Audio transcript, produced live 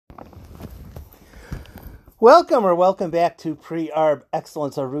Welcome back to Pre-Arb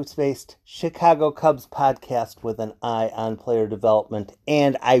Excellence, a roots-based Chicago Cubs podcast with an eye on player development.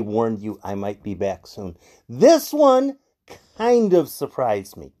 And I warned you I might be back soon. This one kind of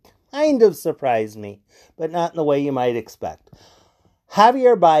surprised me, but not in the way you might expect.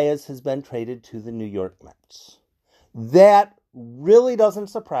 Javier Baez has been traded to the New York Mets. That really doesn't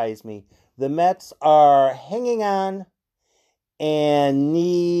surprise me. The Mets are hanging on and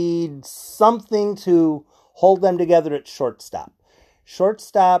need something to hold them together at shortstop.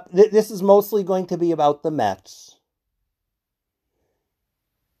 This is mostly going to be about the Mets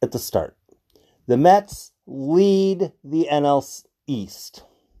at the start. The Mets lead the NL East.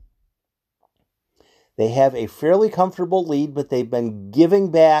 They have a fairly comfortable lead, but they've been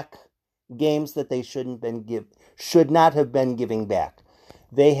giving back games that they should not have been giving back.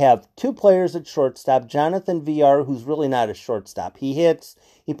 They have two players at shortstop. Jonathan Villar, who's really not a shortstop. He hits,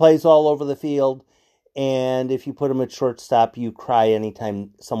 he plays all over the field, and if you put him at shortstop, you cry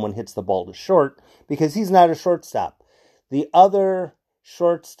anytime someone hits the ball to short, because he's not a shortstop. The other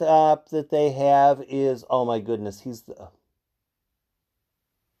shortstop that they have is, oh my goodness,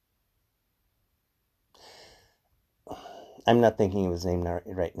 I'm not thinking of his name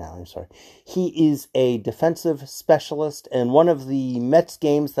right now, I'm sorry. He is a defensive specialist, and one of the Mets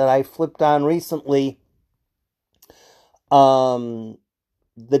games that I flipped on recently,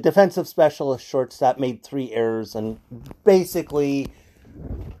 the defensive specialist shortstop made 3 errors and basically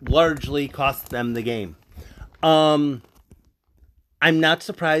largely cost them the game. I'm not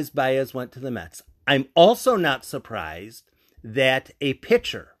surprised Baez went to the Mets. I'm also not surprised that a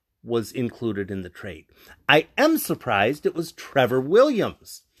pitcher was included in the trade. I am surprised it was Trevor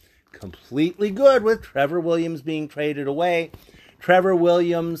Williams. Completely good with Trevor Williams being traded away. Trevor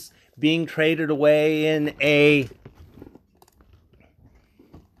Williams being traded away in a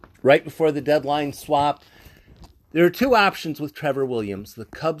right before the deadline swap. There are 2 options with Trevor Williams. The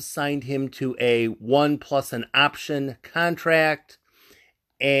Cubs signed him to a 1 plus an option contract,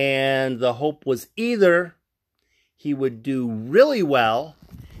 and the hope was either he would do really well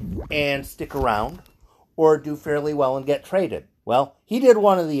and stick around, or do fairly well and get traded. Well, he did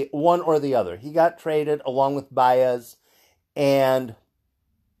one or the other. He got traded along with Baez, and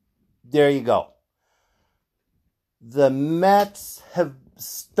there you go. The Mets have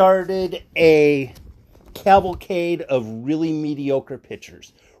started a cavalcade of really mediocre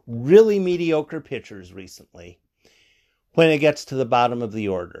pitchers recently. When it gets to the bottom of the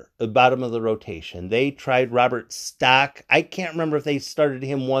order, the bottom of the rotation, they tried Robert Stock. I can't remember if they started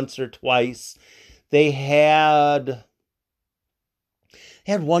him once or twice. They had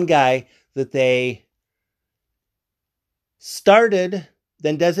one guy that they started,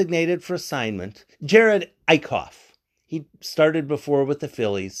 then designated for assignment, Jerad Eickhoff. He started before with the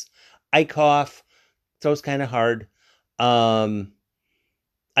Phillies. Eickhoff throws kind of hard. Eickhoff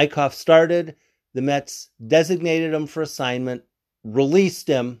started. The Mets designated him for assignment, released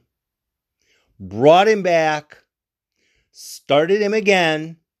him, brought him back, started him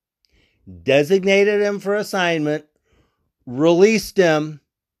again, designated him for assignment, released him.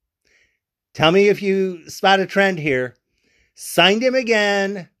 Tell me if you spot a trend here. Signed him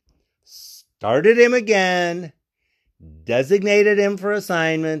again, started him again, designated him for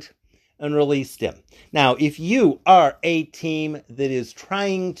assignment, and released him. Now, if you are a team that is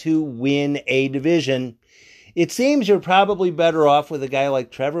trying to win a division, it seems you're probably better off with a guy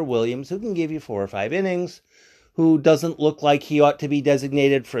like Trevor Williams, who can give you 4 or 5 innings, who doesn't look like he ought to be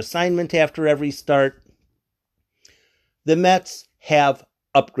designated for assignment after every start. The Mets have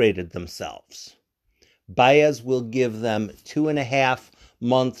upgraded themselves. Baez will give them 2.5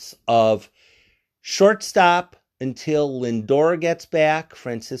 months of shortstop until Lindor gets back.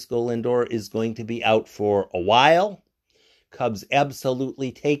 Francisco Lindor is going to be out for a while. Cubs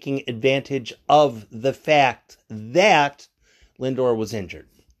absolutely taking advantage of the fact that Lindor was injured.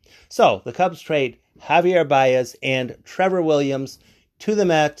 So the Cubs trade Javier Baez and Trevor Williams to the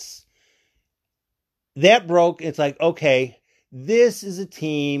Mets. That broke. It's like, okay, this is a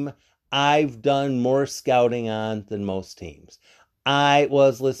team I've done more scouting on than most teams. I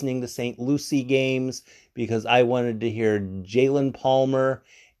was listening to St. Lucie games because I wanted to hear Jalen Palmer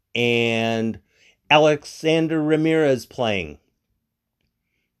and Alexander Ramirez playing,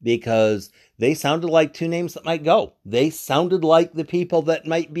 because they sounded like 2 names that might go. They sounded like the people that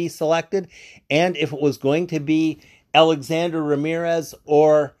might be selected. And if it was going to be Alexander Ramirez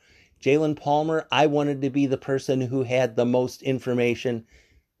or Jalen Palmer, I wanted to be the person who had the most information,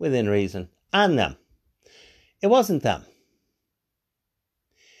 within reason, on them. It wasn't them.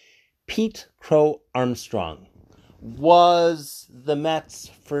 Pete Crow Armstrong was the Mets'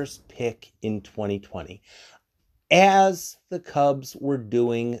 first pick in 2020. As the Cubs were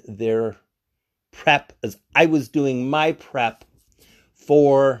doing their prep, as I was doing my prep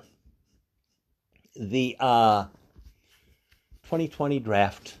for the 2020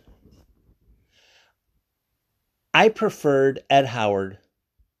 draft, I preferred Ed Howard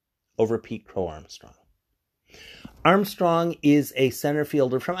over Pete Crow Armstrong. Armstrong is a center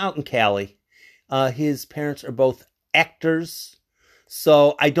fielder from out in Cali. His parents are both actors,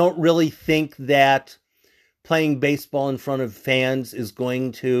 so I don't really think that playing baseball in front of fans is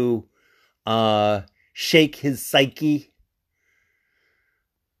going to shake his psyche.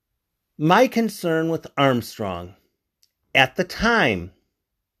 My concern with Armstrong at the time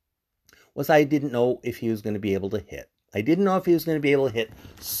was I didn't know if he was going to be able to hit. I didn't know if he was going to be able to hit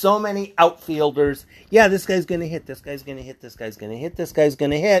so many outfielders. Yeah, this guy's going to hit, this guy's going to hit, this guy's going to hit, this guy's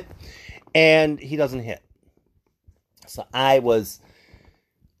going to hit, and he doesn't hit. So I was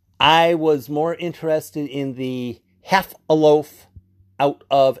more interested in the half a loaf out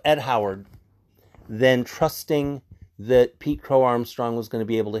of Ed Howard than trusting that Pete Crow Armstrong was going to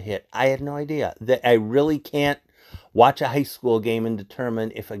be able to hit. I had no idea. That I really can't watch a high school game and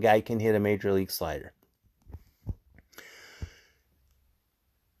determine if a guy can hit a major league slider.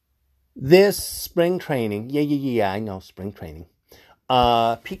 This spring training, I know, spring training.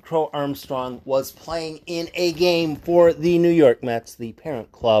 Pete Crow Armstrong was playing in a game for the New York Mets, the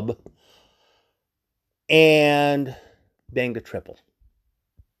parent club, and banged a triple.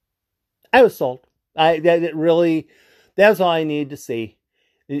 I was sold. That's all I needed to see.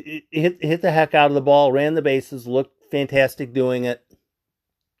 It hit the heck out of the ball, ran the bases, looked fantastic doing it.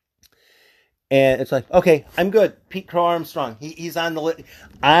 And it's like, okay, I'm good. Pete Crow Armstrong, he's on the list.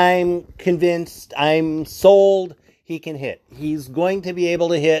 I'm convinced, I'm sold, he can hit. He's going to be able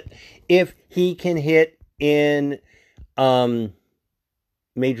to hit if he can hit in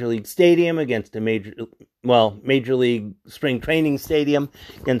Major League Stadium against a Major League Spring Training Stadium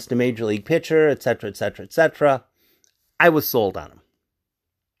against a Major League pitcher, etc., etc., etc. I was sold on him.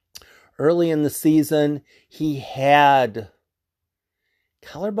 Early in the season, he had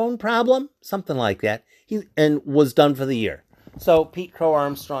collarbone problem, something like that, and was done for the year. So Pete Crow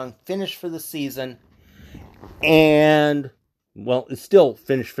Armstrong finished for the season, and, is still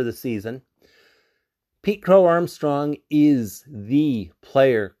finished for the season. Pete Crow Armstrong is the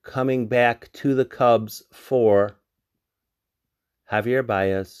player coming back to the Cubs for Javier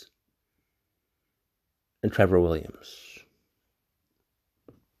Baez and Trevor Williams.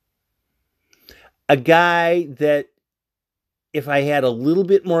 A guy that, if I had a little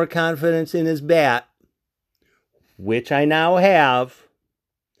bit more confidence in his bat, which I now have,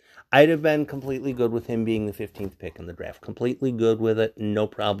 I'd have been completely good with him being the 15th pick in the draft. Completely good with it, no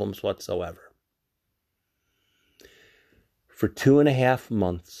problems whatsoever. For 2.5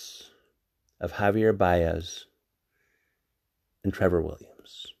 months of Javier Baez and Trevor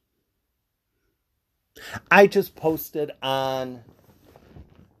Williams. I just posted on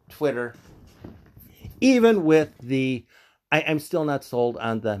Twitter, even with I'm still not sold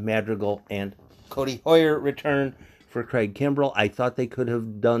on the Madrigal and Cody Hoyer return for Craig Kimbrell. I thought they could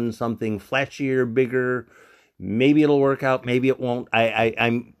have done something flashier, bigger. Maybe it'll work out. Maybe it won't.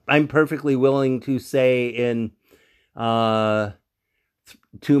 I'm perfectly willing to say in 2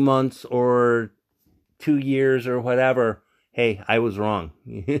 months or 2 years or whatever, hey, I was wrong.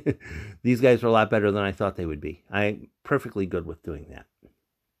 These guys are a lot better than I thought they would be. I'm perfectly good with doing that.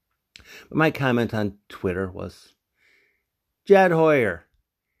 But my comment on Twitter was, Jed Hoyer,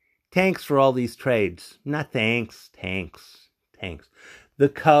 thanks for all these trades. Not thanks. The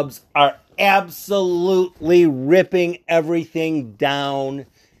Cubs are absolutely ripping everything down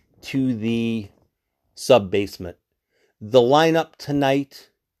to the sub-basement. The lineup tonight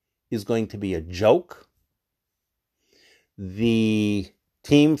is going to be a joke. The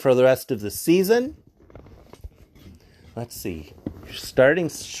team for the rest of the season, let's see. Starting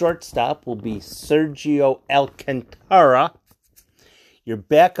shortstop will be Sergio Alcantara. Your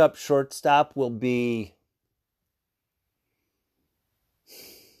backup shortstop will be...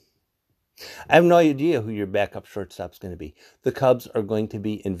 I have no idea who your backup shortstop's going to be. The Cubs are going to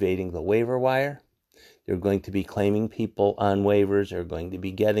be invading the waiver wire. They're going to be claiming people on waivers. They're going to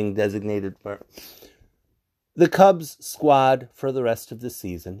be getting designated for... The Cubs squad for the rest of the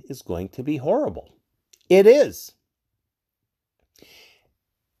season is going to be horrible. It is.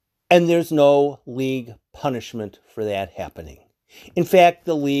 And there's no league punishment for that happening. In fact,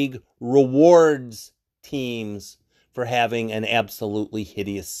 the league rewards teams for having an absolutely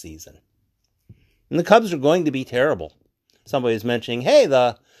hideous season. And the Cubs are going to be terrible. Somebody was mentioning, hey,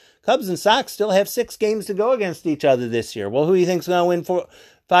 the Cubs and Sox still have 6 games to go against each other this year. Well, who do you think's going to win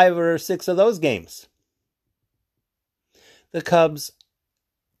 5 or 6 of those games? The Cubs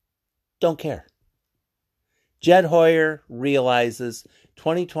don't care. Jed Hoyer realizes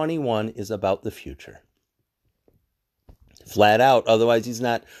 2021 is about the future. Flat out. Otherwise, he's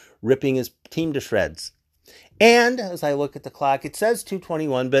not ripping his team to shreds. And as I look at the clock, it says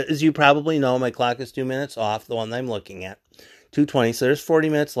 2:21, but as you probably know, my clock is 2 minutes off, the one I'm looking at. 2:20, so there's 40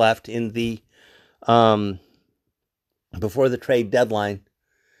 minutes left in the before the trade deadline.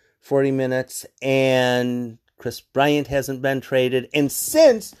 40 minutes, and Kris Bryant hasn't been traded. And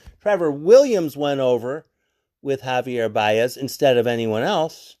since Trevor Williams went over with Javier Baez instead of anyone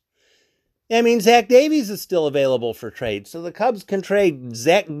else, that means Zach Davies is still available for trade. So the Cubs can trade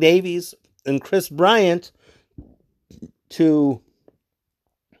Zach Davies and Kris Bryant to,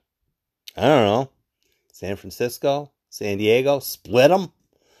 I don't know, San Francisco, San Diego, split them,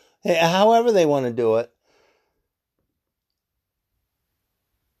 however they want to do it.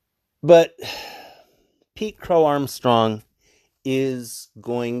 But Pete Crow Armstrong is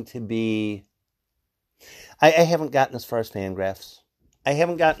going to be, I haven't gotten as far as Fangraphs.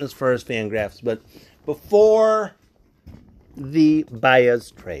 But before the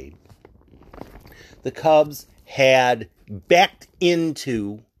Baez trade, the Cubs had backed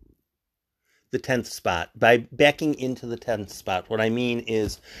into the 10th spot. By backing into the 10th spot, what I mean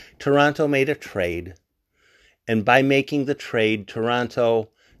is Toronto made a trade, and by making the trade, Toronto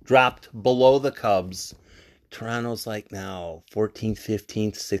dropped below the Cubs. Toronto's like now 14th,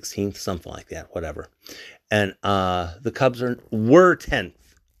 15th, 16th, something like that, whatever. And the Cubs were 10th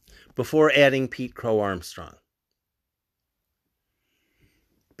before adding Pete Crow Armstrong.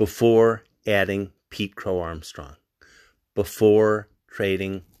 Before trading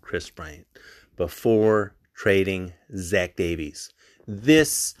Kris Bryant. Before trading Zach Davies.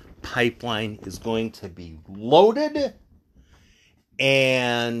 This pipeline is going to be loaded,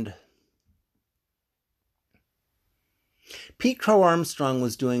 and Pete Crow Armstrong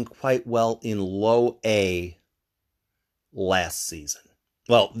was doing quite well in low A last season.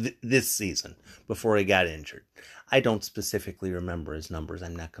 Well, this season, before he got injured. I don't specifically remember his numbers.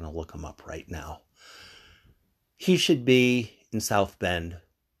 I'm not going to look them up right now. He should be in South Bend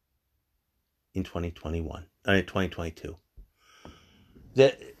in 2022.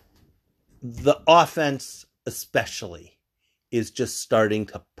 The offense especially is just starting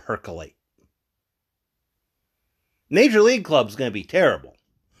to percolate. Major League Club's going to be terrible.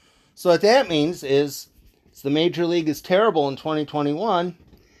 So what that means is the Major League is terrible in 2021.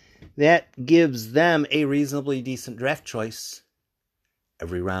 That gives them a reasonably decent draft choice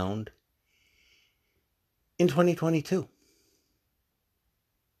every round in 2022.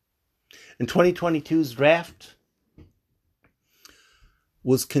 And 2022's draft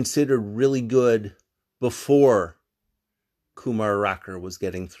was considered really good before Kumar Rocker was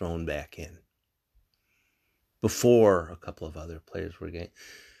getting thrown back in. Before a couple of other players were getting.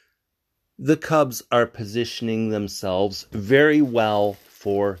 The Cubs are positioning themselves very well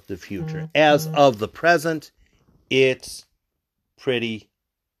for the future. As of the present, it's pretty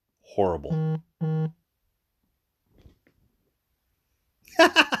horrible.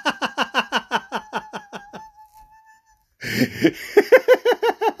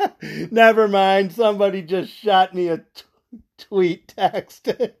 Never mind. Somebody just shot me a tweet text.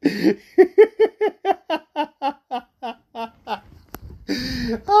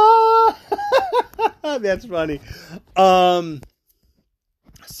 Oh, that's funny.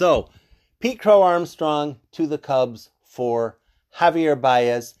 So, Pete Crow Armstrong to the Cubs for Javier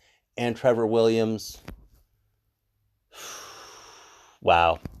Baez and Trevor Williams.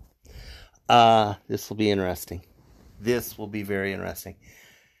 Wow. This will be interesting. This will be very interesting.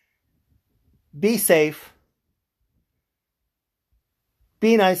 Be safe.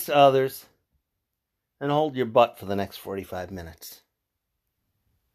 Be nice to others. And hold your butt for the next 45 minutes.